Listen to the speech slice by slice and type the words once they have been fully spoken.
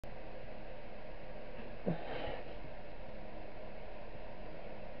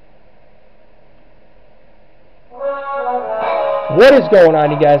What is going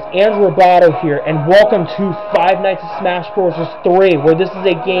on, you guys? Andrew Roboto here, and welcome to Five Nights at Smash Bros. 3, where this is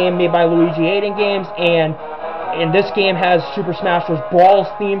a game made by Luigi 8 Games, and this game has Super Smash Bros.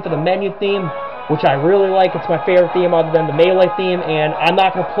 Brawl's theme for the menu theme, which I really like. It's my favorite theme other than the Melee theme, and I'm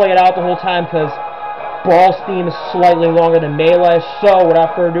not going to play it out the whole time because Brawl's theme is slightly longer than Melee. So,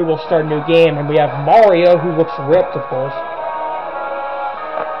 without further ado, we'll start a new game, and we have Mario, who looks ripped, of course.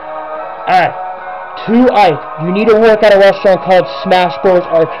 Alright. To Ike, you need to work at a restaurant called Smash Bros.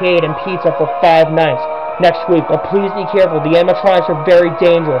 Arcade and Pizza for 5 nights next week, but please be careful. The animatronics are very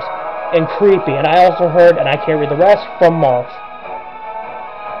dangerous and creepy, and I also heard, and I can't read the rest, from Mars.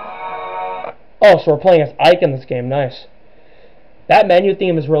 Oh, so we're playing as Ike in this game. Nice. That menu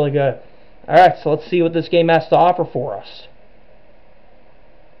theme is really good. Alright, so let's see what this game has to offer for us.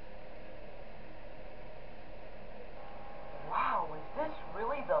 Wow, is this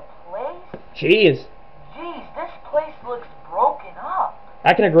really the place? Jeez. Jeez, this place looks broken up.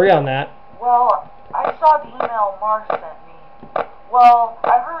 I can agree on that. Well, I saw the email Mark sent me. Well,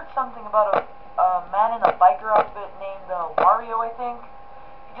 I heard something about a man in a biker outfit named Wario, I think.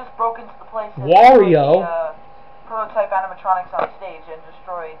 He just broke into the place and Wario? destroyed the prototype animatronics on stage and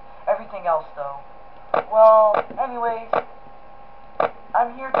destroyed everything else, though. Well, anyways,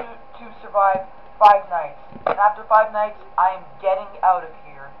 I'm here to survive 5 nights. And after 5 nights, I am getting out of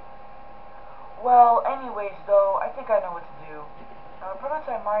here. Well, anyways, though, I think I know what to do.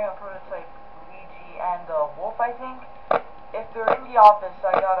 Prototype Mario, Prototype Luigi, and Wolf, I think. If they're in the office, I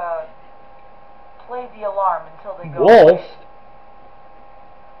gotta play the alarm until they go Wolf? away.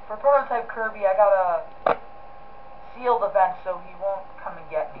 For Prototype Kirby, I gotta seal the vent so he won't come and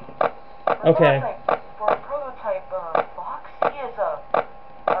get me. Okay. For Prototype Fox, he is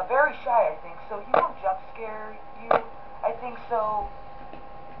very shy, I think, so he won't jump scare you. I think so.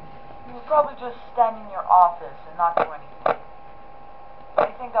 You would probably just stand in your office and not do anything.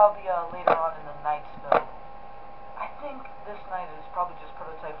 I think that'll be later on in the nights, though. I think this night is probably just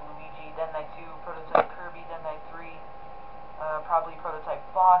Prototype Luigi, then night 2, Prototype Kirby, then night 3, probably Prototype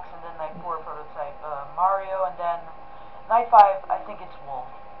Fox, and then night 4, Prototype Mario, and then night 5, I think it's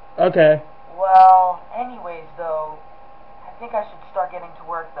Wolf. Okay. Well, anyways, though, I think I should start getting to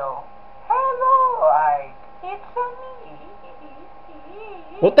work, though. Hello, Ike. It's me.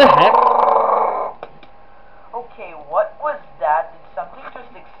 What the heck? Okay, what was that? Did something just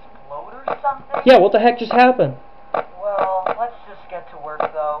explode or something? Yeah, what the heck just happened? Well, let's just get to work,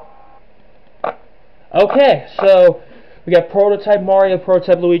 though. Okay, so we got Prototype Mario,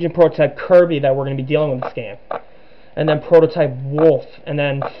 Prototype Luigi, and Prototype Kirby that we're going to be dealing with this game. And then Prototype Wolf. And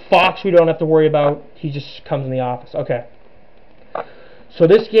then Fox we don't have to worry about. He just comes in the office. Okay. So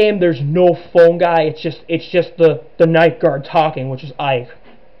this game, there's no phone guy. It's just the night guard talking, which is Ike.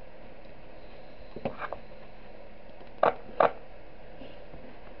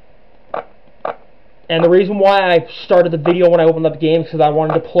 And the reason why I started the video when I opened up the game is because I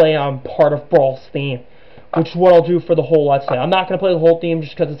wanted to play on part of Brawl's theme, which is what I'll do for the whole Let's Play. I'm not going to play the whole theme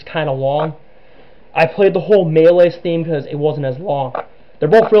just because it's kind of long. I played the whole Melee's theme because it wasn't as long. They're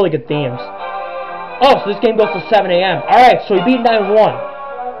both really good themes. Oh, so this game goes to 7 a.m. Alright, so we beat Night 1.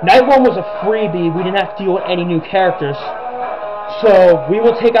 Night 1 was a freebie. We didn't have to deal with any new characters. So we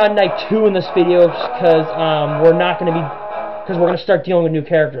will take on Night 2 in this video because we're going to start dealing with new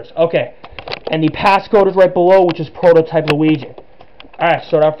characters. Okay. And the passcode is right below, which is Prototype Luigi. Alright,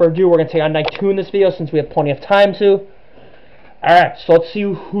 so without further ado, we're going to take on Night 2 in this video since we have plenty of time to. Alright, so let's see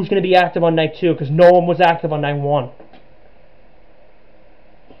who's going to be active on Night 2, because no one was active on Night 1.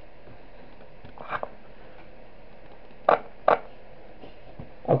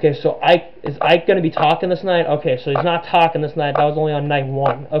 Okay, so is Ike going to be talking this night? Okay, so he's not talking this night. That was only on Night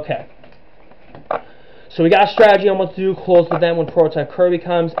 1. Okay. So we got a strategy on what to do. Close the vent when Prototype Kirby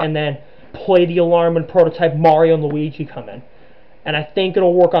comes, and then play the alarm when Prototype Mario and Luigi come in. And I think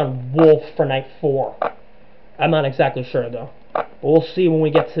it'll work on Wolf for Night 4. I'm not exactly sure, though. But we'll see when we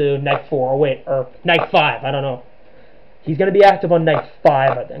get to Night 4. Or Night 5. I don't know. He's going to be active on Night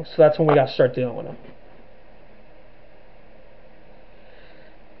 5, I think. So that's when we got to start dealing with him.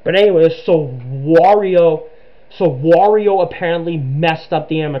 But anyways, so Wario apparently messed up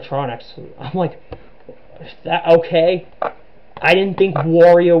the animatronics. I'm like, is that okay? I didn't know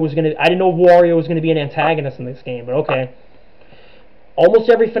Wario was gonna be an antagonist in this game, but okay.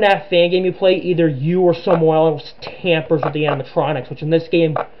 Almost every FNAF fan game you play, either you or someone else tampers with the animatronics, which in this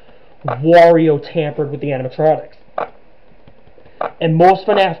game, Wario tampered with the animatronics. In most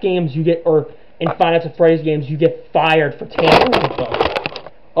FNAF games you get, or in Five Nights at Freddy's games, you get fired for tampering with them.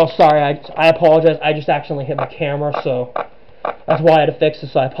 Oh, sorry, I apologize. I just accidentally hit my camera, so that's why I had to fix it,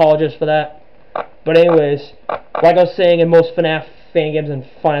 so I apologize for that. But anyways, like I was saying, in most FNAF fan games and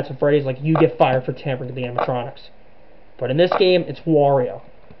Five Nights at Freddy's, like, you get fired for tampering with the animatronics. But in this game, it's Wario.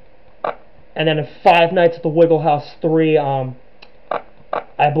 And then in Five Nights at the Wiggle House 3,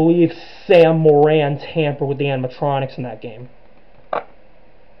 I believe Sam Moran tampered with the animatronics in that game.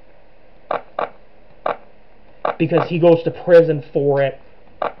 Because he goes to prison for it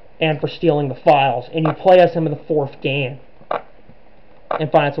and for stealing the files. And you play as him in the 4th game in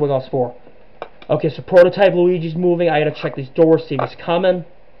Five Nights at Wiggle House 4. Okay, so Prototype Luigi's moving. I gotta check these doors, see if he's coming.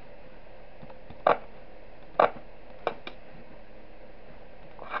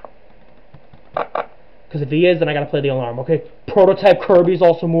 Because if he is, then I gotta play the alarm. Okay, Prototype Kirby's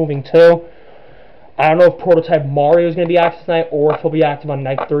also moving too. I don't know if Prototype Mario's gonna be active tonight or if he'll be active on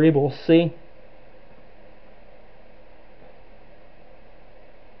night 3, but we'll see.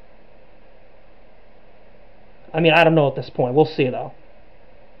 I mean, I don't know at this point. We'll see though.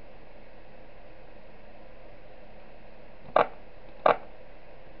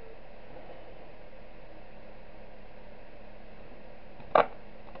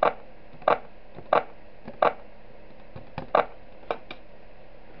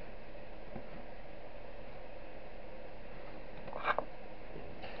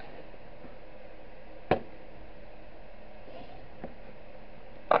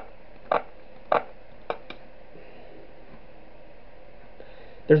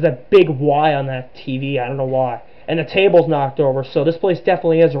 There's that big Y on that TV, I don't know why. And the table's knocked over, so this place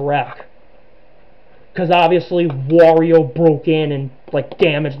definitely is a wreck. Because obviously Wario broke in and, like,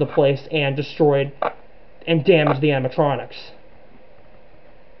 damaged the place and destroyed and damaged the animatronics.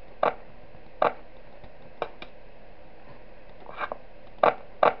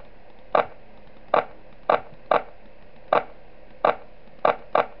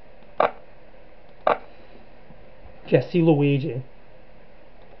 Jesse Luigi.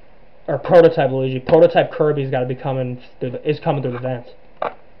 Or Prototype Luigi. Prototype Kirby's got to be coming through is coming through the vent.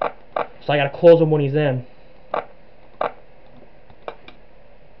 So I got to close him when he's in.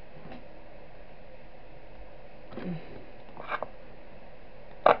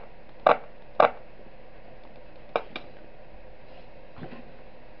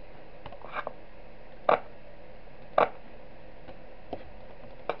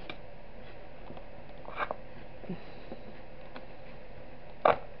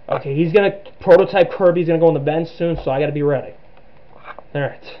 Okay, Prototype Kirby's gonna go on the bench soon, so I gotta be ready.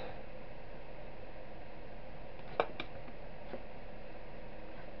 Alright.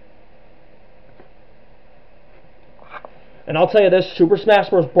 And I'll tell you this, Super Smash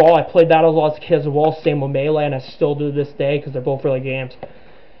Bros. Brawl, I played that a lot as a kid as well, same with Melee, and I still do to this day, because they're both really games.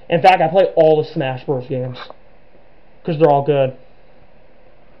 In fact, I play all the Smash Bros. Games, because they're all good.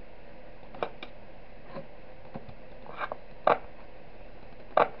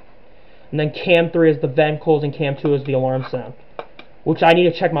 And then Cam 3 is the vent closing, Cam 2 is the alarm sound. Which I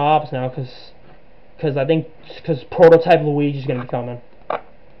need to check my ops now, because Prototype Luigi's going to be coming.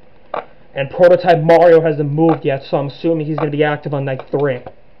 And Prototype Mario hasn't moved yet, so I'm assuming he's going to be active on night 3.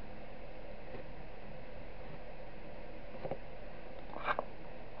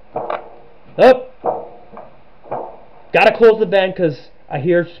 Oh! Gotta close the vent, because I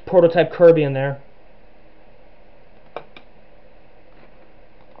hear Prototype Kirby in there.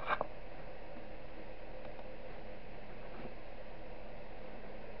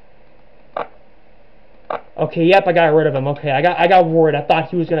 Okay, yep, I got rid of him. Okay, I got worried. I thought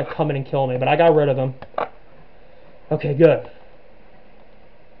he was gonna come in and kill me, but I got rid of him. Okay, good.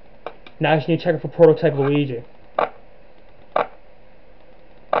 Now I just need to check for Prototype Luigi.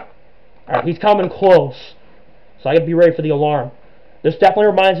 Alright, he's coming close. So I gotta be ready for the alarm. This definitely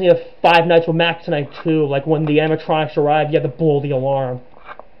reminds me of Five Nights with Max tonight too. Like when the animatronics arrived, you had to blow the alarm.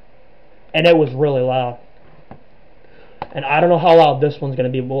 And it was really loud. And I don't know how loud this one's gonna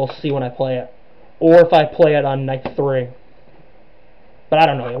be, but we'll see when I play it. Or if I play it on night 3. But I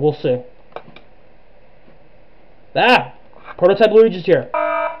don't know yet. We'll see. Ah! Prototype Luigi's here.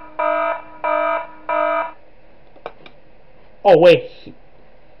 Oh, wait.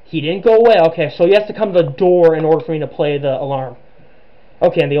 He didn't go away? Okay, so he has to come to the door in order for me to play the alarm.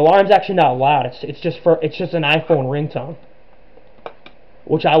 Okay, and the alarm's actually not loud. It's just an iPhone ringtone.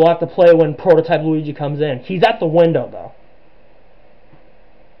 Which I will have to play when Prototype Luigi comes in. He's at the window, though.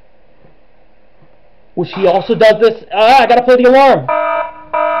 Which he also does this. I gotta play the alarm.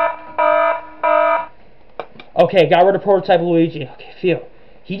 Okay, got rid of Prototype Luigi. Okay, phew.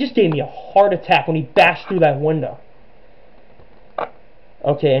 He just gave me a heart attack when he bashed through that window.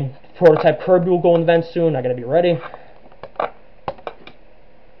 Okay, and Prototype Kirby will go in the vent soon. I gotta be ready.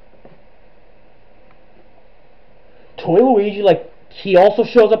 Toy Luigi, like, he also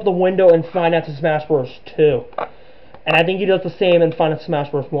shows up the window in Five Nights at Smash Bros. 2. And I think he does the same in Five Nights at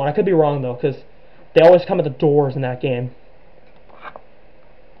Smash Bros. 1. I could be wrong, though, because they always come at the doors in that game.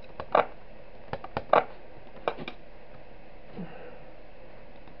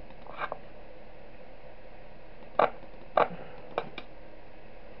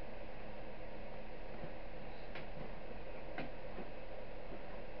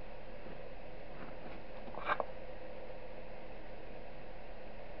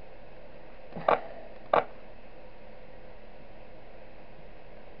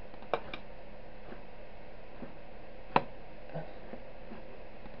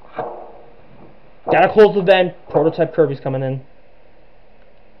 Gotta close the vent. Prototype Kirby's coming in.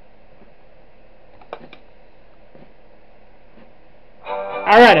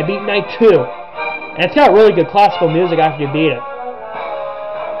 Alright, I beat Night 2. And it's got really good classical music after you beat it.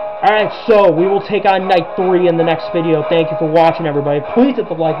 Alright, so we will take on Night 3 in the next video. Thank you for watching, everybody. Please hit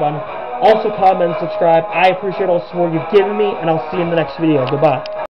the like button. Also, comment and subscribe. I appreciate all the support you've given me, and I'll see you in the next video. Goodbye.